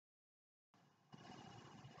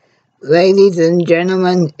Ladies and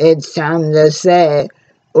gentlemen, it's time to say,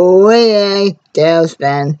 ooh-yay,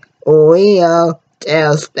 tailspin, ooh-yo,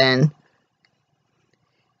 tailspin.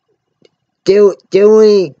 Do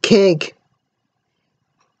we kick,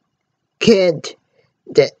 kid,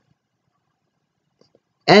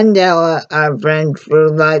 and our friends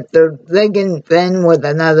through life through thick and thin with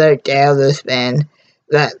another tail to spin?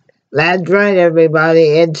 That's right, everybody.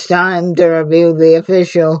 It's time to review the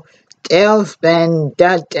official Tailspin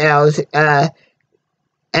DuckTales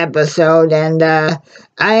episode, and I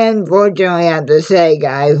unfortunately have to say,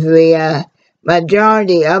 guys, the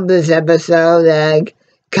majority of this episode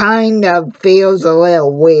kind of feels a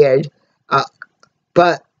little weird,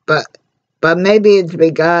 but maybe it's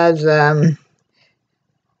because of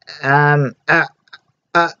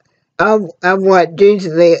what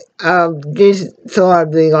usually just sort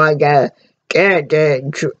of like a character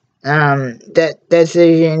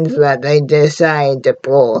decisions that they decide to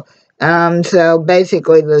pull. So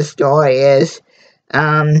basically the story is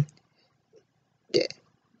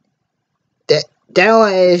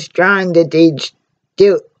Della is trying to teach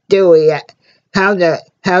Dewey how to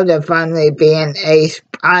finally be an ace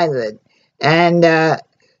pilot, and the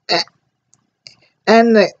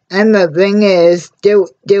thing is,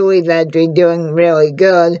 Dewey's actually doing really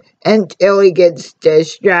good until he gets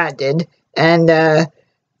distracted, and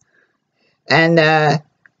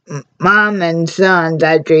Mom and Sons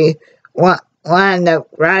actually wind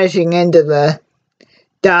up crashing into the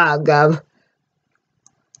dock of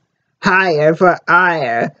Hire for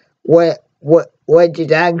Ire, which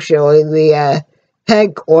is actually the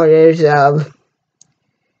headquarters of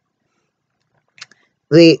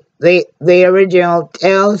the original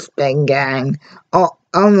Tailspin gang.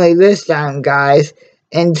 Only this time, guys,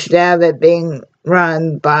 instead of it being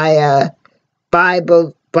run by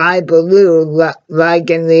Baloo like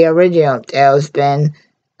in the original Tailspin,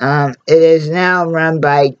 it is now run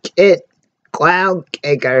by Kit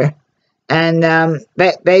Cloudkicker. And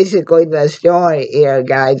basically the story here,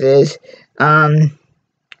 guys, is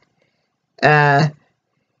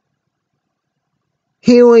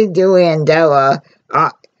Huey, Dewey, and Della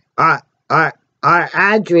are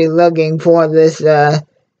actually looking for this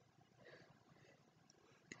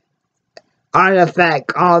artifact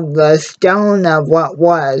called the Stone of What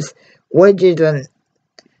Was, which is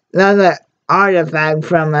another artifact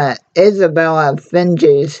from Isabella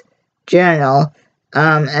Finch's journal.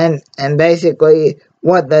 And basically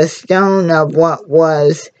what the Stone of What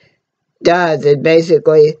Was does is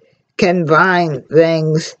basically combine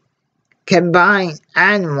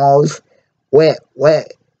animals with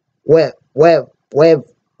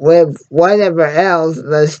whatever else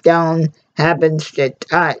the stone happens to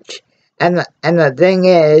touch. And the thing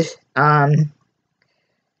is,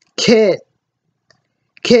 Kit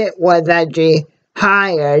was actually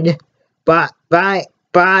hired by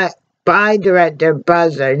Director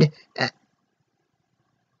Buzzard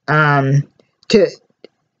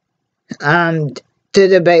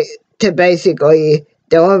to basically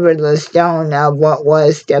deliver the Stone of What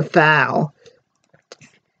Was to Fowl.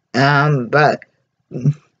 But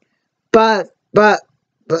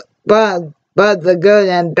the good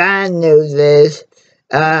and bad news is,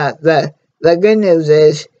 the good news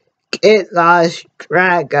is Kit lost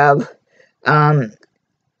track of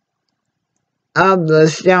the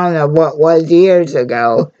Stone of What Was years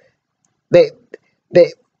ago,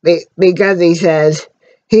 because he says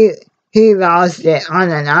he lost it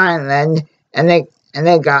on an island, and it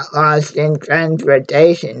got lost in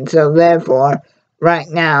transportation. So therefore, right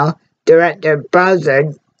now, Director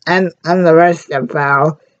Buzzard and the rest of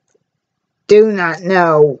Fowl do not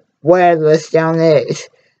know where the stone is.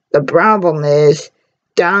 The problem is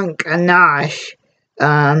Dunk and Nosh,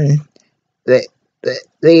 the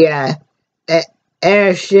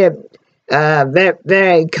airship,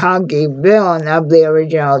 very cocky villain of the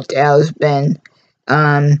original Tailspin,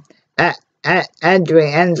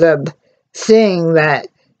 actually ends up seeing that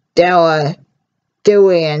Della,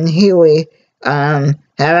 Dewey, and Huey have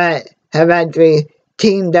actually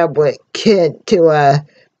teamed up with Kit to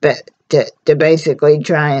basically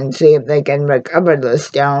try and see if they can recover the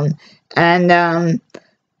stone. And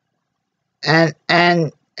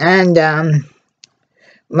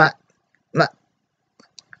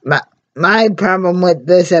my problem with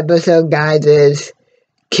this episode, guys, is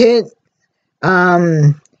Kit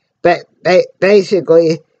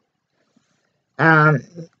basically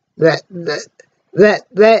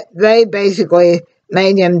they basically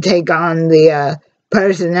made him take on the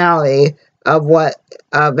personality of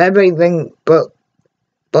everything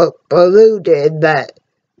Baloo did that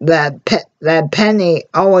Penny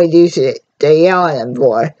always used to yell at him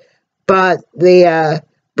for. But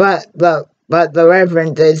the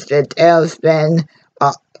references to Tailspin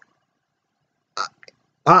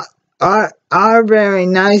are, are very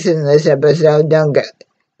nice in this episode. Don't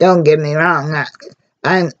get me wrong.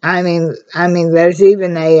 I mean, there's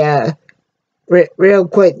even a real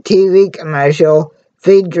quick TV commercial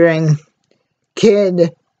featuring Kid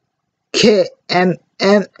and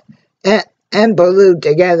Baloo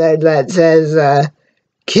together that says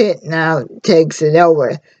Kit now takes it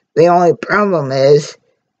over. The only problem is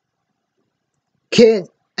Kit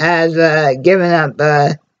has given up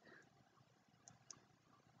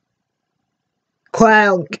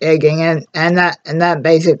cloud kicking, and that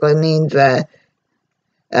basically means kind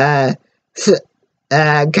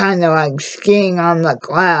of like skiing on the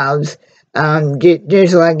clouds,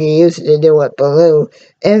 just like he used to do with Baloo,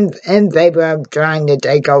 in favor of trying to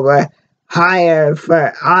take over higher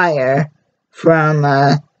for higher from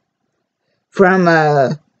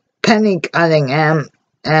Penny Cunningham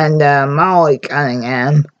and Molly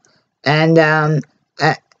Cunningham, and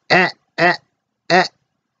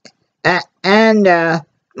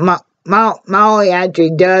Molly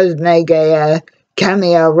actually does make a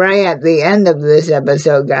cameo right at the end of this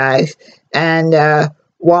episode, guys. And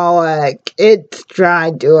while Kit's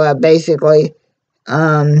tried to basically,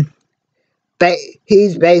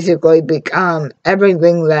 he's basically become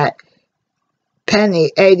everything that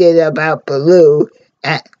Penny hated about Baloo,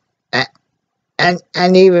 and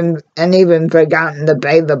even forgotten to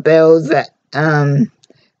pay the bills that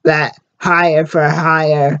higher for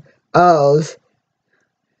higher owes.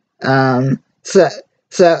 So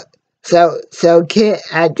Kit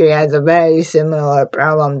actually has a very similar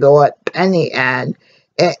problem to what Penny had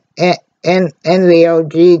in the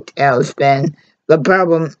OG Tailspin. The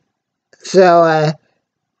problem, so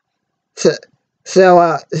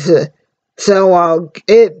while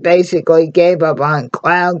it basically gave up on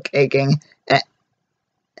cloud kicking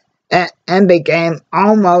and became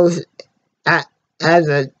almost as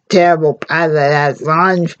a terrible pilot as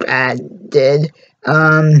Launchpad did,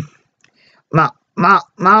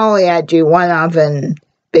 Molly actually went off and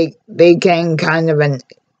became kind of an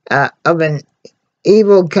Evel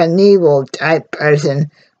Knievel type person,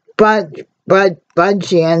 but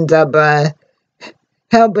she ends up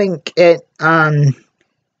helping Kit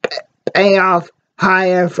pay off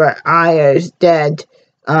higher for hire's debt,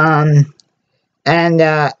 and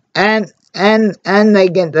they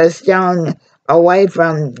get the stone away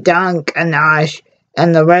from Dunk and Ash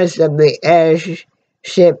and the rest of the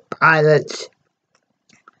airship pilots,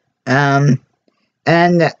 and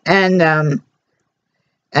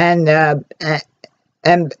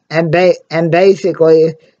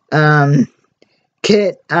basically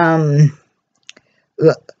Kit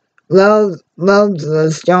loads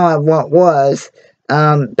the stone of what was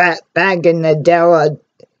back in the Della,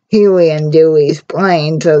 Huey and Dewey's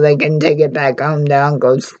plane, so they can take it back home to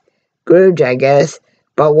Uncle Scrooge, I guess.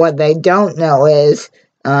 But what they don't know is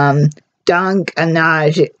Dunk and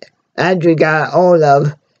Ash actually got hold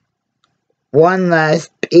of one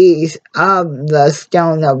last piece of the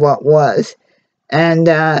stone of what was. And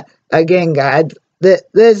again, guys,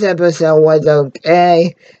 this episode was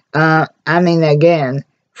okay. I mean, again,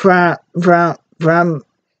 from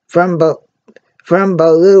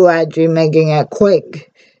Baloo actually making a quick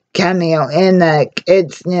cameo in the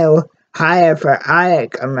Kids New Higher for Higher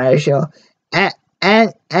commercial, and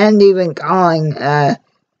even calling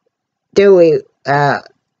Dewey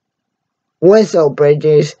whistle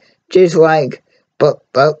bridges, just like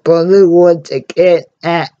Baloo would to Kit,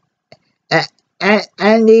 and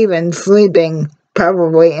even sleeping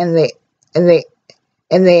probably in the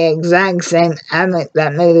exact same hammock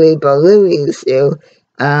that maybe Baloo used to.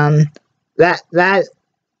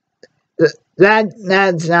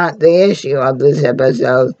 That's not the issue of this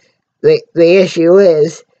episode. The issue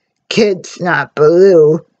is Kit's not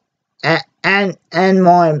Baloo, and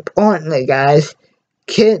more importantly, guys,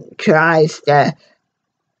 Kit tries to.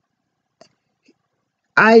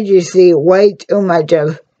 I just see way too much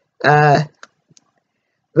of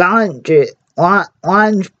Launchpad's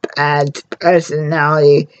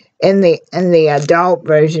personality in the adult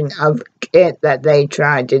version of Kit that they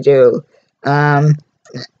tried to do. Now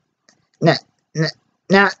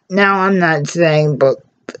I'm not saying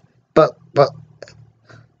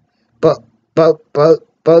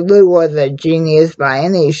Baloo was a genius by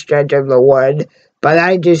any stretch of the word, but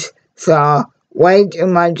I just saw way too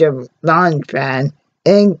much of Launchpad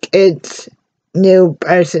in Kit's new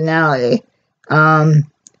personality.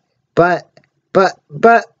 But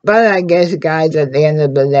I guess, guys, at the end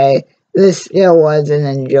of the day, this still was an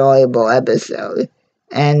enjoyable episode.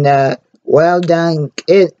 And well done,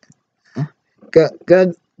 Kit.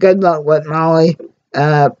 Good luck with Molly.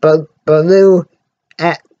 but Baloo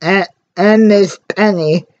and Miss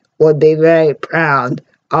Penny would be very proud,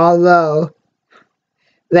 although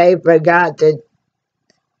they forgot to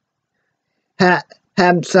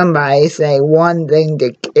have somebody say one thing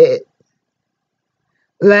to Kit.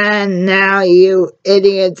 Then now, you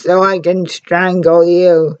idiot, so I can strangle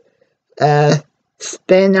you.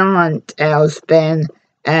 Spin on, Tailspin,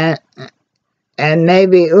 and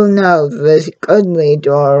maybe, who knows, this could lead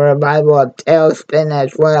to a revival of Tailspin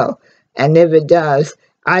as well. And if it does,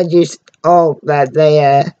 I just hope that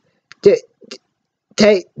they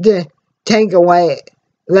take away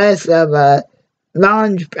less of a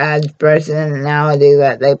Launchpad's personality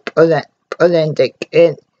that they put into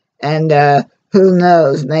Kit, and who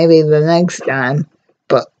knows, maybe the next time,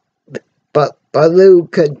 but Baloo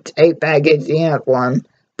could take back his uniform.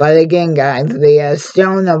 But again, guys, the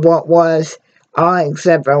stone of what was, all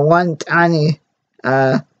except for one tiny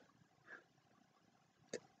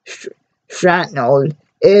shrapnel,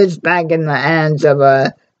 is back in the hands of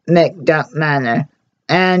McDuck Manor.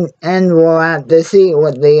 And we'll have to see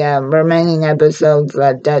what the remaining episodes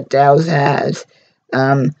that DuckTales has.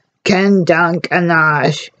 Can Dunk and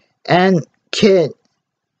Ash and Kit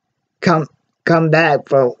come back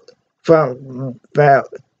for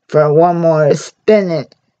one more spin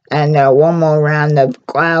and one more round of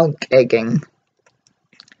cloud kicking.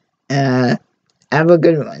 Have a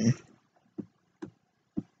good one.